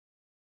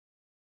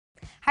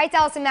Hi, it's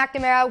Allison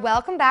McNamara.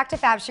 Welcome back to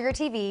Fab Sugar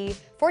TV.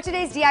 For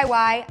today's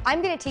DIY,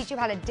 I'm going to teach you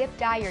how to dip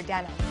dye your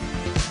denim.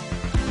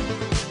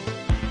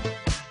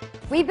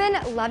 We've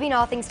been loving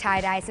all things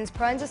tie-dye since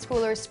Proenza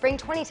Schooler's Spring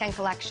 2010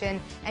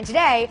 collection, and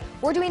today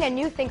we're doing a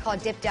new thing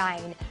called dip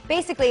dyeing.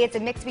 Basically, it's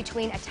a mix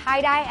between a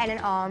tie-dye and an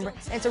ombre,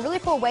 and it's a really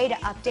cool way to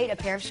update a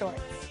pair of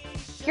shorts.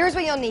 Here's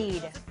what you'll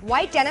need: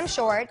 white denim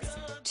shorts,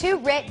 2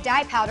 grit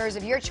dye powders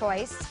of your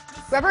choice,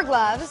 rubber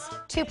gloves,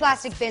 2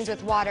 plastic bins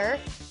with water,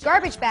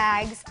 garbage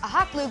bags, a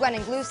hot glue gun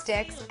and glue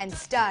sticks, and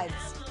studs.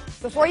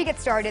 Before you get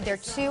started, there are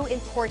 2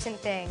 important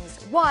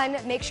things.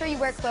 1, make sure you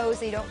wear clothes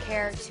that you don't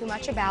care too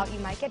much about. You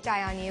might get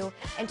dye on you.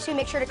 And 2,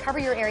 make sure to cover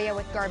your area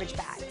with garbage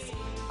bags.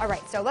 All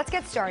right, so let's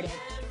get started.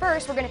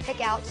 First, we're going to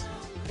pick out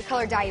the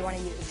color dye you want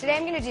to use. Today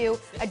I'm going to do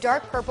a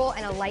dark purple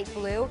and a light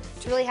blue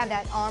to really have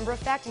that ombre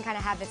effect and kind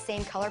of have the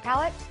same color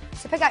palette.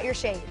 So pick out your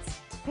shades.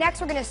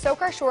 Next, we're going to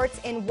soak our shorts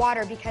in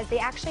water because they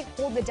actually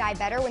hold the dye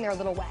better when they're a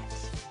little wet.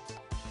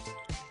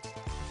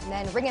 And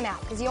then wring them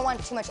out because you don't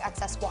want too much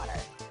excess water.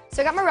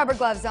 So I got my rubber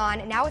gloves on,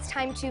 and now it's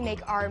time to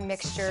make our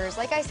mixtures.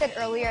 Like I said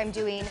earlier, I'm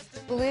doing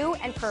blue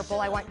and purple.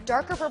 I want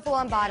darker purple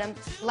on bottom,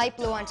 light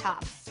blue on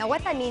top. Now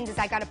what that means is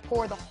I got to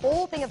pour the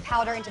whole thing of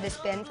powder into this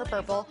bin for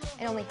purple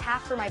and only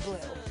half for my blue.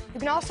 You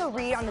can also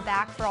read on the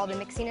back for all the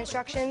mixing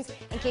instructions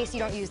in case you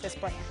don't use this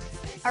brand.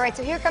 All right,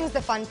 so here comes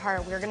the fun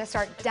part. We're going to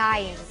start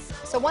dyeing.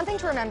 So one thing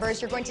to remember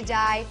is you're going to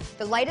dye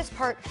the lightest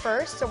part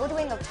first. So we're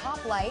doing the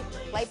top light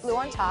blue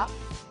on top.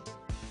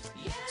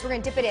 So we're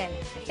going to dip it in.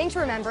 The thing to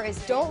remember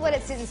is don't let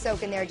it sit and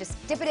soak in there. Just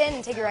dip it in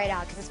and take it right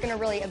out because it's going to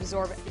really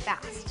absorb it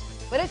fast.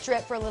 Let it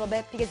drip for a little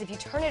bit because if you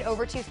turn it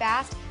over too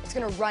fast, it's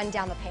going to run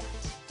down the pant.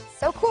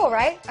 So cool,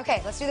 right?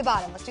 Okay, let's do the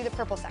bottom. Let's do the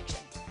purple section.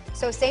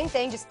 So same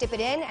thing, just dip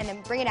it in and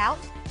then bring it out.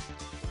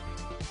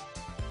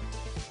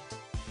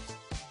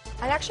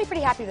 I'm actually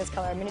pretty happy with this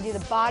color. I'm going to do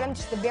the bottom,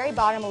 just the very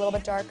bottom, a little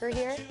bit darker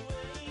here.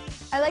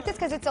 I like this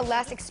because it's a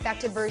less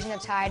expected version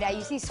of tie-dye.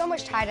 You see so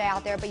much tie-dye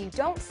out there, but you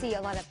don't see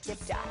a lot of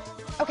dip dye.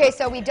 Okay,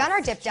 so we've done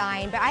our dip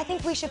dyeing, but I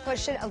think we should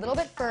push it a little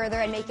bit further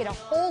and make it a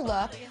whole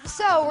look.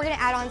 So we're going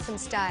to add on some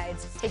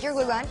studs. Take your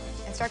glue gun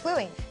and start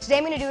gluing. Today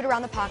I'm going to do it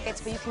around the pockets,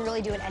 but you can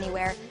really do it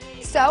anywhere.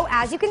 So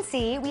as you can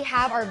see, we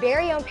have our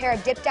very own pair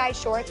of dip dyed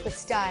shorts with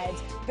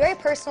studs. Very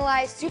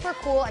personalized, super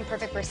cool, and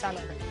perfect for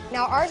summer.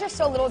 Now ours are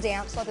still a little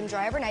damp, so let them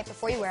dry overnight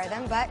before you wear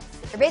them, but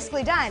they're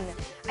basically done.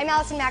 I'm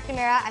Allison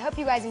McNamara. I hope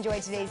you guys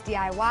enjoyed today's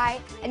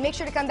DIY, and make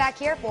sure to come back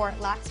here for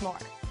lots more.